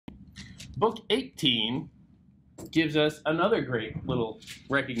Book 18 gives us another great little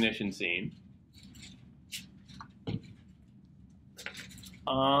recognition scene.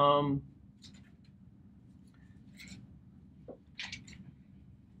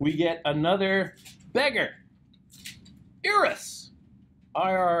 We get another beggar, Irus,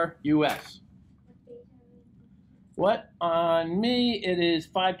 I-R-U-S. What? On me, it is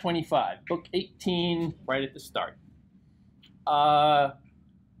 525, book 18, right at the start.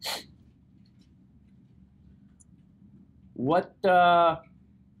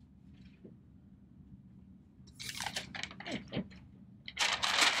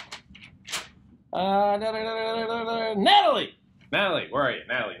 Natalie! Natalie, where are you?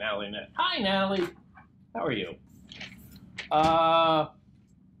 Natalie. Hi, Natalie. How are you?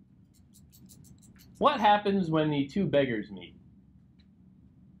 What happens when the two beggars meet?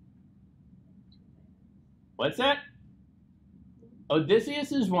 What's that?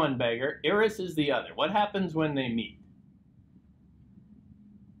 Odysseus is one beggar, Irus is the other. What happens when they meet?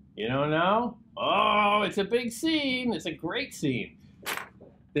 You don't know? Oh, it's a big scene. It's a great scene.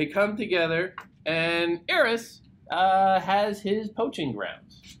 They come together, and Irus has his poaching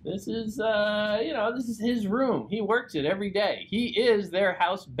grounds. This is, this is his room. He works it every day. He is their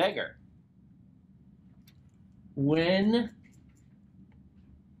house beggar. When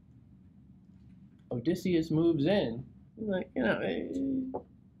Odysseus moves in, like,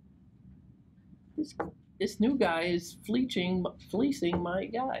 this new guy is fleecing my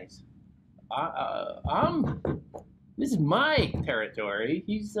guys. This is my territory.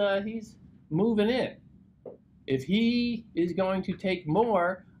 He's moving in. If he is going to take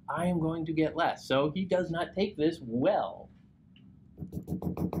more, I am going to get less. So he does not take this well. You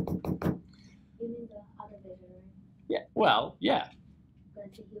mean the other beggar, right? Yeah. Well, yeah. But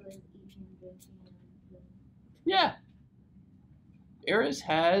he was eating and drinking and Yeah. Irus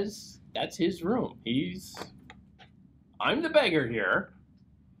that's his room. I'm the beggar here.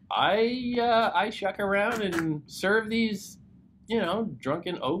 I shuck around and serve these,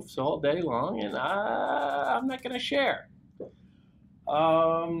 drunken oafs all day long, and I'm not going to share.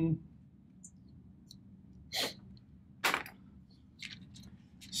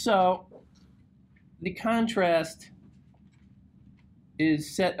 So the contrast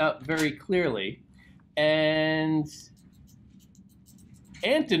is set up very clearly, and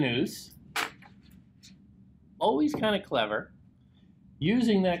Antinous, always kind of clever,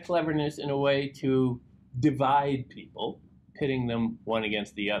 using that cleverness in a way to divide people, pitting them one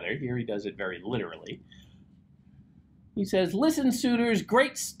against the other. Here he does it very literally. He says, "Listen, suitors,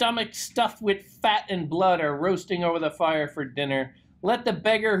 great stomachs stuffed with fat and blood are roasting over the fire for dinner. Let the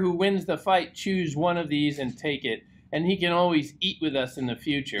beggar who wins the fight choose one of these and take it, and he can always eat with us in the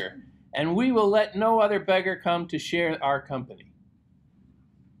future. And we will let no other beggar come to share our company."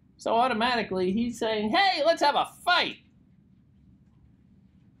 So automatically he's saying, hey, let's have a fight.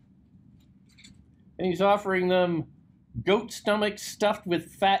 And he's offering them goat stomachs stuffed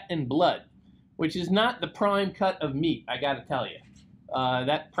with fat and blood, which is not the prime cut of meat, I gotta tell you.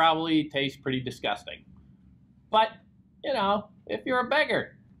 That probably tastes pretty disgusting. But, if you're a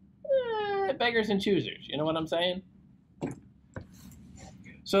beggar, beggars and choosers, you know what I'm saying?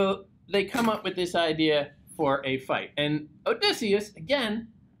 So they come up with this idea for a fight. And Odysseus, again,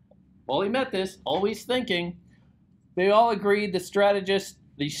 while he met this, always thinking, they all agreed the strategist,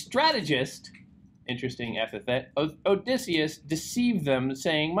 interesting epithet, Odysseus deceived them,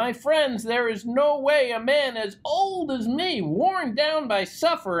 saying, "My friends, there is no way a man as old as me, worn down by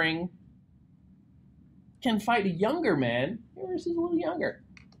suffering, can fight a younger man." Irus is a little younger.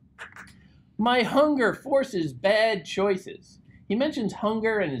 "My hunger forces bad choices." He mentions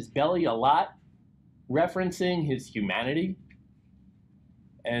hunger and his belly a lot, referencing his humanity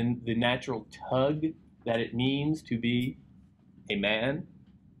and the natural tug that it means to be a man.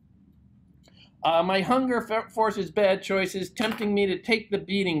 "My hunger forces bad choices, tempting me to take the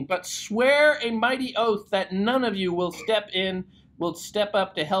beating, but swear a mighty oath that none of you will step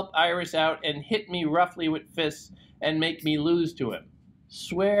up to help Irus out and hit me roughly with fists and make me lose to him."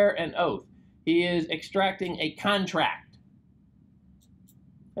 Swear an oath. He is extracting a contract.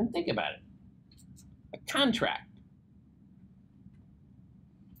 And think about it. A contract.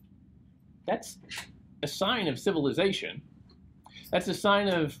 That's a sign of civilization. That's a sign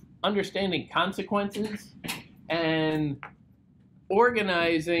of understanding consequences and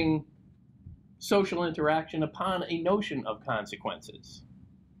organizing social interaction upon a notion of consequences.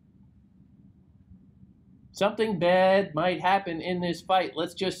 Something bad might happen in this fight.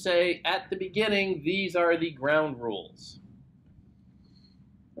 Let's just say at the beginning, these are the ground rules.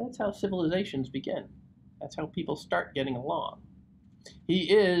 That's how civilizations begin. That's how people start getting along.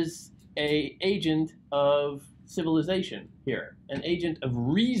 He is an agent of civilization here, an agent of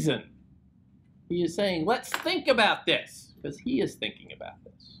reason. He is saying, let's think about this, because he is thinking about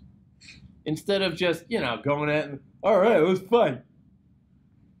this. Instead of just, going at and, all right, let's fight.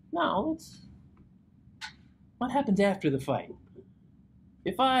 No, what happens after the fight?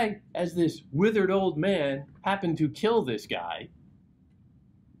 If I, as this withered old man, happen to kill this guy,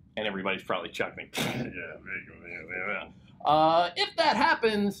 and everybody's probably chuckling, if that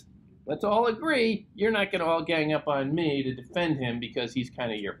happens, let's all agree, you're not going to all gang up on me to defend him because he's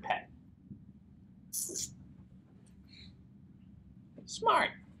kind of your pet. Smart.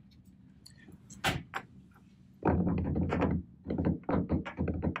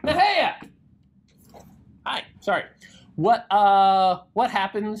 Nahea! Hi, sorry. What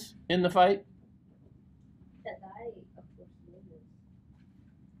happens in the fight? The guy, of course,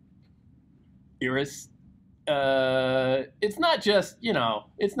 Iris, loses. it's not just,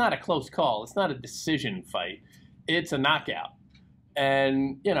 it's not a close call. It's not a decision fight. It's a knockout.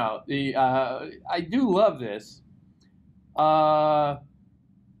 And, I do love this.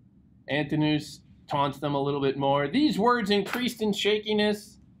 Antinous taunts them a little bit more. These words increased in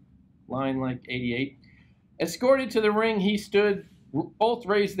shakiness. Line like 88. Escorted to the ring, he stood. Both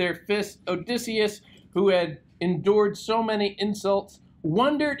raised their fists. Odysseus, who had endured so many insults,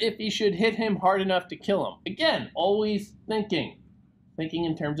 wondered if he should hit him hard enough to kill him. Again, always thinking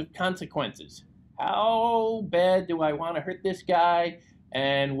in terms of consequences. How bad do I want to hurt this guy,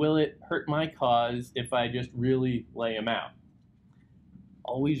 and will it hurt my cause if I just really lay him out?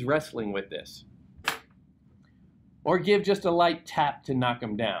 Always wrestling with this. Or give just a light tap to knock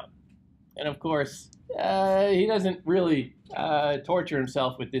him down. And of course, he doesn't really torture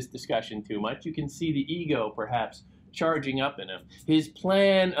himself with this discussion too much. You can see the ego, perhaps, charging up in him. His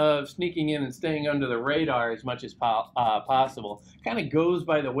plan of sneaking in and staying under the radar as much as possible kind of goes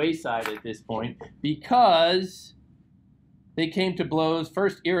by the wayside at this point because they came to blows.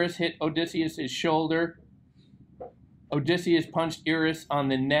 First, Iris hit Odysseus' shoulder. Odysseus punched Iris on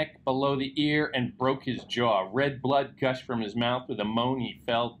the neck below the ear and broke his jaw. Red blood gushed from his mouth. With a moan, he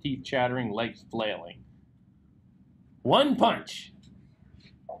fell, teeth chattering, legs flailing. One punch.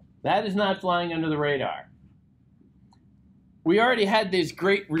 That is not flying under the radar. We already had this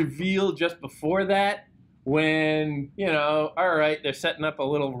great reveal just before that when, all right, they're setting up a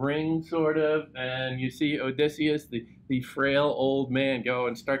little ring, sort of, and you see Odysseus, the frail old man, go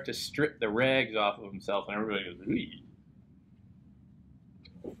and start to strip the rags off of himself, and everybody goes, ooh.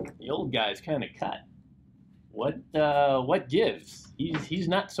 The old guy's kind of cut. What gives? He's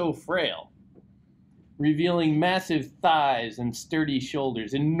not so frail. Revealing massive thighs and sturdy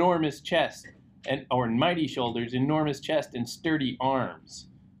shoulders, enormous chest, or mighty shoulders, enormous chest, and sturdy arms.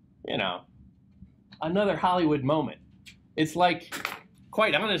 Another Hollywood moment. It's like,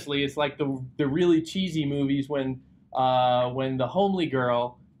 quite honestly, it's like the really cheesy movies when the homely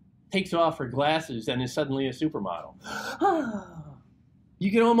girl takes off her glasses and is suddenly a supermodel. You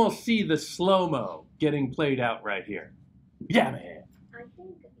can almost see the slow-mo getting played out right here. Yeah, man. I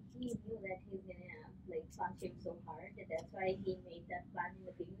think he knew that he was gonna punch him so hard that that's why he made that plan in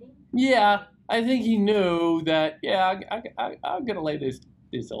the beginning. Yeah, I think he knew that. Yeah, I'm gonna lay this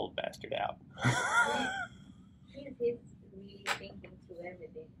old bastard out. He's really thinking through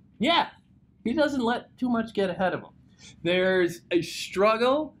everything. Yeah, he doesn't let too much get ahead of him. There's a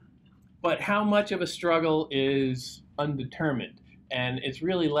struggle, but how much of a struggle is undetermined. And it's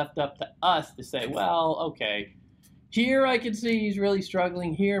really left up to us to say, well, okay, here I can see he's really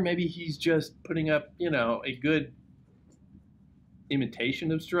struggling. Here, maybe he's just putting up, a good imitation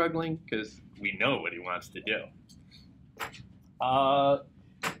of struggling, because we know what he wants to do.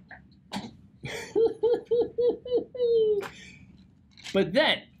 But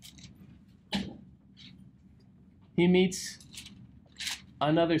then, he meets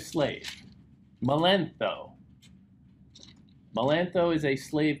another slave, Melantho. Melantho is a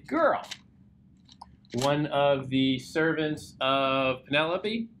slave girl, one of the servants of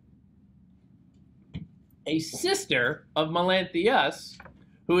Penelope, a sister of Melanthius,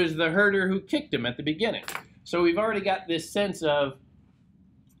 who is the herder who kicked him at the beginning. So we've already got this sense of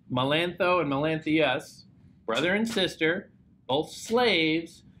Melantho and Melanthius, brother and sister, both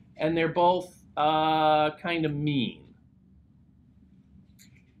slaves, and they're both kind of mean.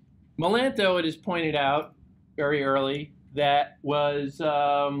 Melantho, it is pointed out very early, that was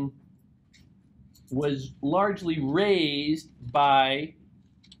largely raised by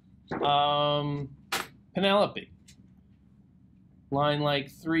Penelope. Line like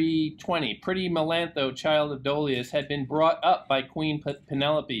 320. Pretty Melantho, child of Dolius, had been brought up by Queen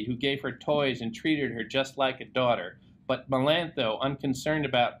Penelope, who gave her toys and treated her just like a daughter. But Melantho, unconcerned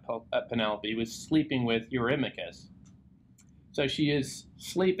about Penelope, was sleeping with Eurymachus. So she is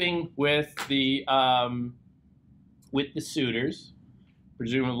sleeping with the suitors,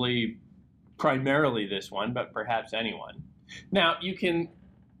 presumably primarily this one, but perhaps anyone. Now, you can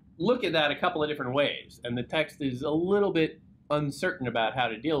look at that a couple of different ways, and the text is a little bit uncertain about how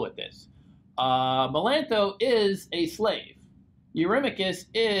to deal with this. Melantho is a slave. Eurymachus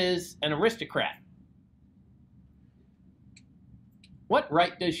is an aristocrat. What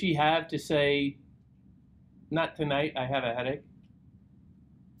right does she have to say, "Not tonight, I have a headache"?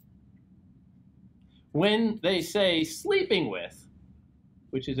 When they say sleeping with,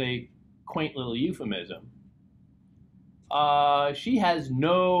 which is a quaint little euphemism, she has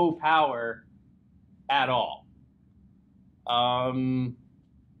no power at all.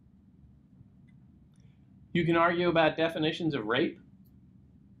 You can argue about definitions of rape,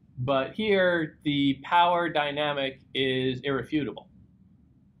 but here the power dynamic is irrefutable.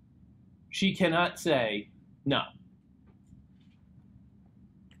 She cannot say no.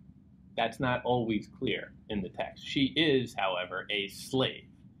 That's not always clear in the text. She is, however, a slave.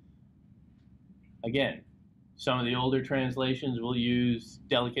 Again, some of the older translations will use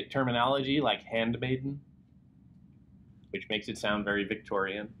delicate terminology like handmaiden, which makes it sound very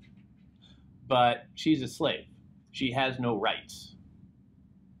Victorian. But she's a slave. She has no rights.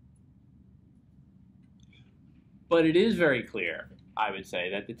 But it is very clear, I would say,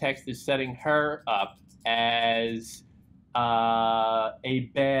 that the text is setting her up as a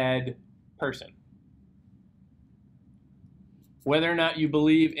bad person. Whether or not you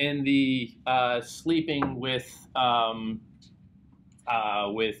believe in the sleeping with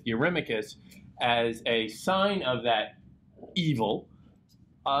Eurymachus as a sign of that evil,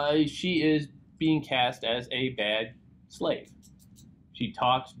 she is being cast as a bad slave. She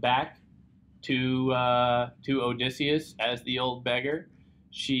talks back to Odysseus as the old beggar.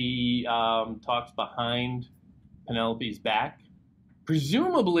 She talks behind Penelope's back.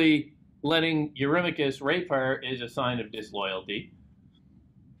 Presumably, letting Eurymachus rape her is a sign of disloyalty.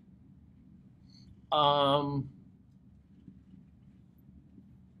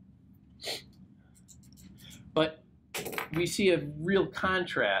 But we see a real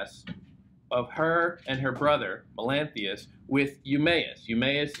contrast of her and her brother, Melanthius, with Eumaeus.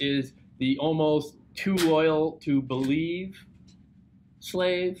 Eumaeus is the almost too loyal to believe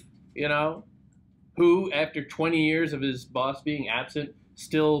slave, you know, who, after 20 years of his boss being absent,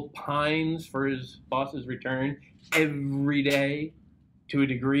 still pines for his boss's return every day to a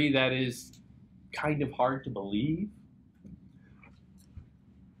degree that is kind of hard to believe.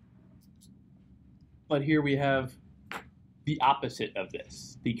 But here we have the opposite of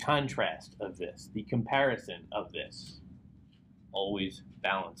this, the contrast of this, the comparison of this, always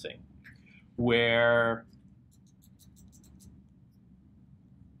balancing, where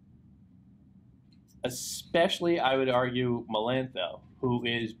especially, I would argue, Melantho, who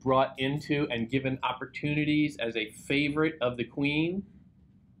is brought into and given opportunities as a favorite of the queen,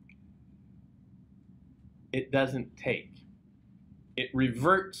 it doesn't take. It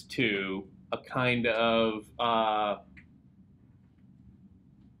reverts to a kind of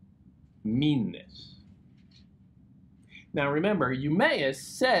meanness. Now remember, Eumaeus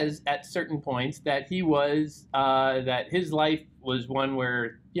says at certain points that he was, that his life was one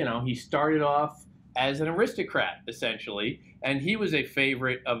where, you know, he started off as an aristocrat, essentially, and he was a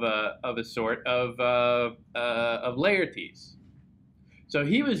favorite of a sort of Laertes. So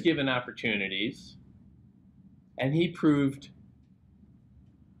he was given opportunities, and he proved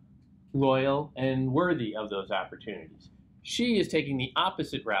loyal and worthy of those opportunities. She is taking the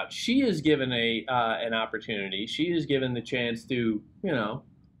opposite route. She is given an opportunity. She is given the chance to, you know,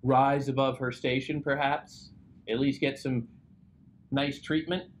 rise above her station, perhaps, at least get some nice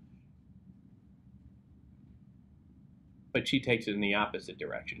treatment. But she takes it in the opposite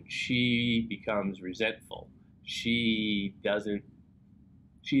direction. She becomes resentful. She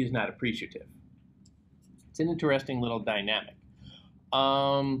is not appreciative. It's an interesting little dynamic.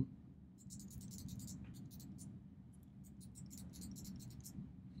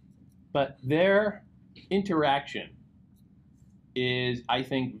 But their interaction is, I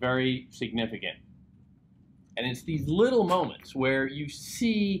think, very significant. And it's these little moments where you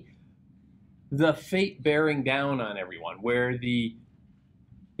see the fate bearing down on everyone, where the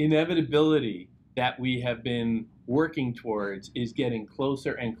inevitability that we have been working towards is getting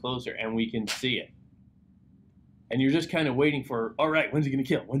closer and closer, and we can see it. And you're just kind of waiting for, all right, when's he going to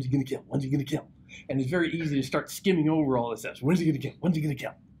kill? When's he going to kill? When's he going to kill? And it's very easy to start skimming over all this stuff. When's he going to kill? When's he going to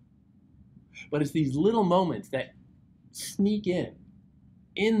kill? But it's these little moments that sneak in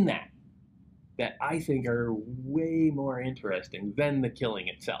that I think are way more interesting than the killing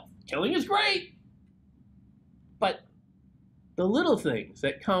itself. Killing is great, but the little things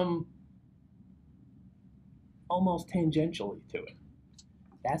that come almost tangentially to it,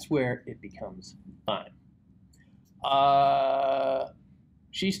 that's where it becomes fun.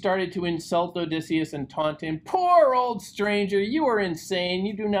 She started to insult Odysseus and taunt him. Poor old stranger, you are insane.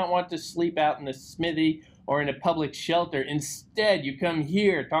 You do not want to sleep out in the smithy or in a public shelter. Instead, you come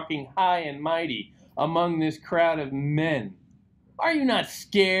here talking high and mighty among this crowd of men. Are you not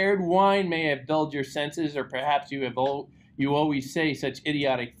scared? Wine may have dulled your senses, or perhaps you always say such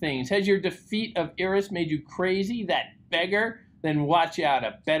idiotic things. Has your defeat of Eris made you crazy, that beggar? Then watch out,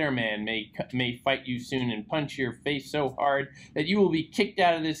 a better man may fight you soon and punch your face so hard that you will be kicked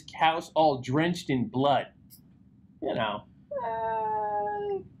out of this house all drenched in blood. You know,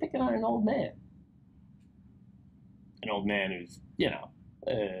 picking on an old man. An old man who's, you know,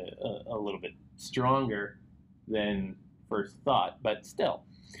 a little bit stronger than first thought, but still.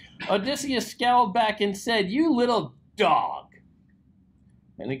 Odysseus scowled back and said, "You little dog."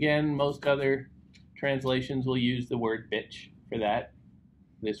 And again, most other translations will use the word bitch for that.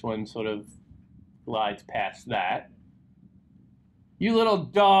 This one sort of glides past that. "You little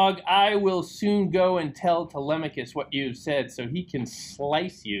dog, I will soon go and tell Telemachus what you've said so he can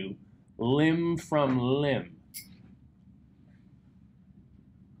slice you limb from limb."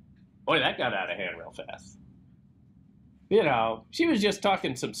 Boy, that got out of hand real fast. You know, she was just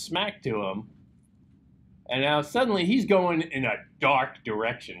talking some smack to him, and now suddenly he's going in a dark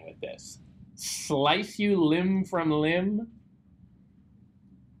direction with this. Slice you limb from limb?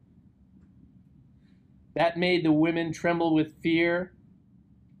 That made the women tremble with fear.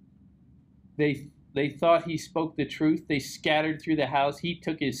 They thought he spoke the truth. They scattered through the house. He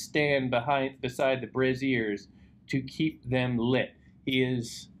took his stand beside the braziers to keep them lit. He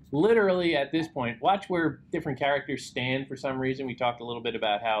is literally, at this point, watch where different characters stand for some reason. We talked a little bit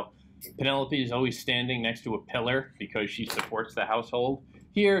about how Penelope is always standing next to a pillar because she supports the household.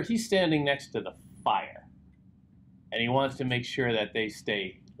 Here, he's standing next to the fire, and he wants to make sure that they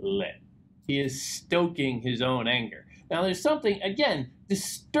stay lit. He is stoking his own anger. Now, there's something, again,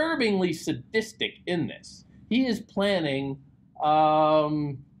 disturbingly sadistic in this. He is planning,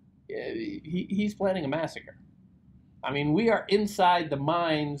 he's planning a massacre. I mean, we are inside the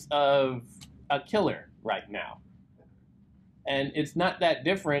minds of a killer right now. And it's not that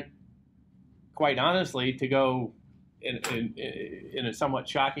different, quite honestly, to go in a somewhat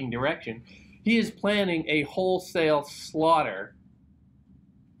shocking direction. He is planning a wholesale slaughter,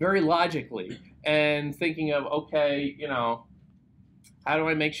 very logically, and thinking of, okay, you know, how do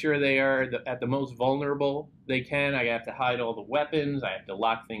I make sure they are at the most vulnerable they can? I have to hide all the weapons. I have to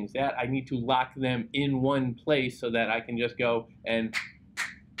lock things out. I need to lock them in one place so that I can just go and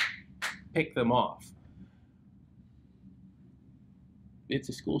pick them off. It's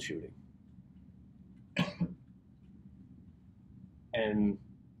a school shooting. And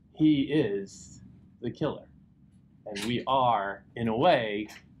he is the killer. And we are, in a way,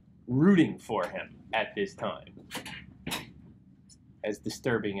 rooting for him at this time, as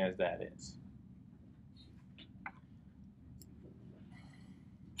disturbing as that is.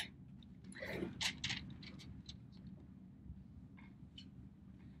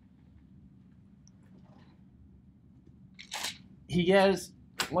 He has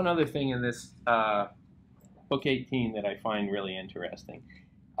one other thing in this book 18 that I find really interesting.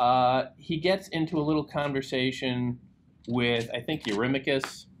 He gets into a little conversation with, I think,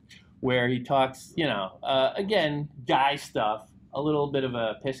 Eurymachus, where he talks, you know, again, guy stuff, a little bit of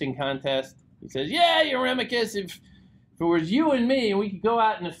a pissing contest. He says, "Yeah, Eurymachus, if it was you and me, and we could go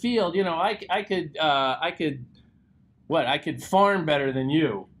out in the field, you know, I could farm better than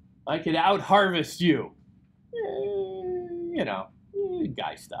you. I could out-harvest you." You know,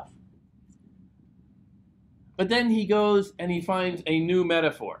 guy stuff. But then he goes and he finds a new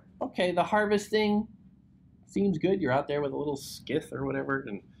metaphor. Okay, the harvesting seems good. You're out there with a little skith or whatever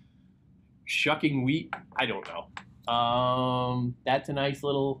and shucking wheat. I don't know. That's a nice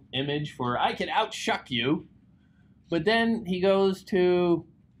little image for I could outshuck you. But then he goes to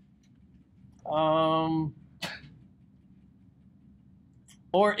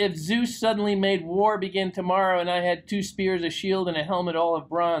or if Zeus suddenly made war begin tomorrow and I had 2 spears, a shield, and a helmet all of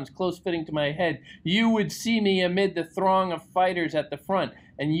bronze, close fitting to my head, you would see me amid the throng of fighters at the front,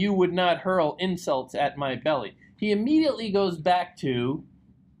 and you would not hurl insults at my belly. He immediately goes back to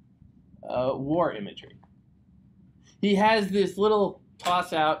war imagery. He has this little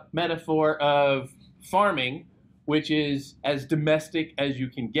toss-out metaphor of farming, which is as domestic as you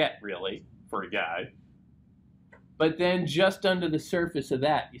can get, really, for a guy. But then just under the surface of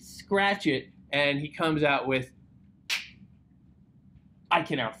that, you scratch it, and he comes out with, I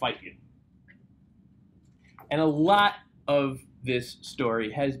can outfight you. And a lot of this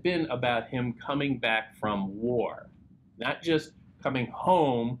story has been about him coming back from war. Not just coming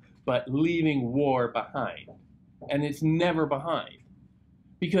home, but leaving war behind. And it's never behind.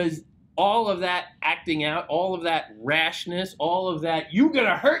 Because all of that acting out, all of that rashness, all of that, you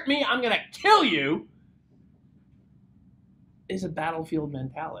gonna hurt me, I'm gonna kill you, is a battlefield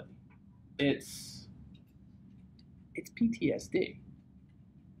mentality. It's PTSD.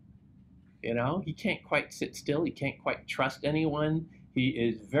 You know, he can't quite sit still. He can't quite trust anyone. He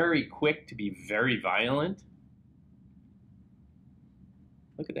is very quick to be very violent.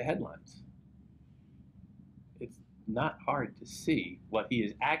 Look at the headlines. It's not hard to see what he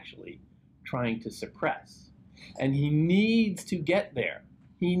is actually trying to suppress. And he needs to get there.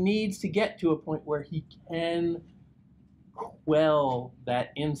 He needs to get to a point where he can quell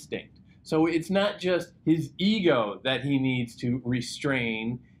that instinct. So it's not just his ego that he needs to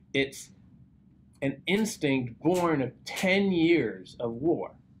restrain. It's an instinct born of 10 years of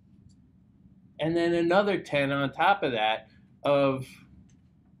war. And then another 10 on top of that of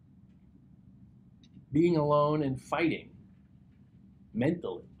being alone and fighting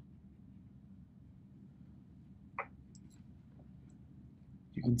mentally.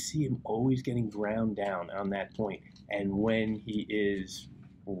 You can see him always getting ground down on that point. And when he is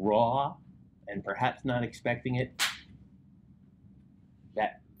raw and perhaps not expecting it,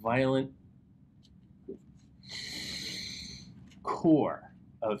 that violent core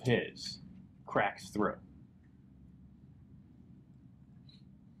of his cracks through.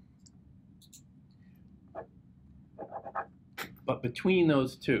 But between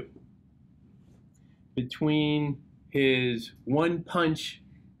those two, between his one punch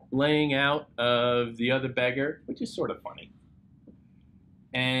laying out of the other beggar, which is sort of funny,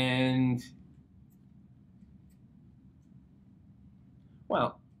 and,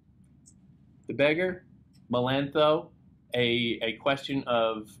 well, the beggar, Melantho, a question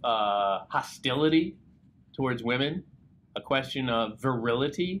of hostility towards women, a question of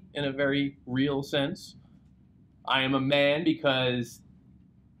virility in a very real sense. I am a man because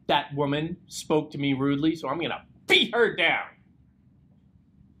that woman spoke to me rudely, so I'm going to beat her down.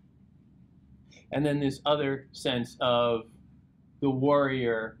 And then this other sense of the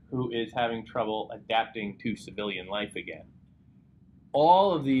warrior who is having trouble adapting to civilian life again.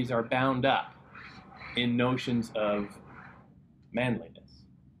 All of these are bound up in notions of manliness,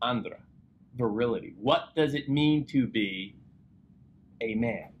 andra, virility. What does it mean to be a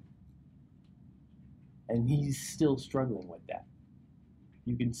man? And he's still struggling with that.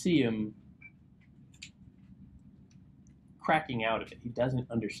 You can see him cracking out of it. He doesn't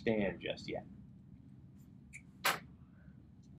understand just yet.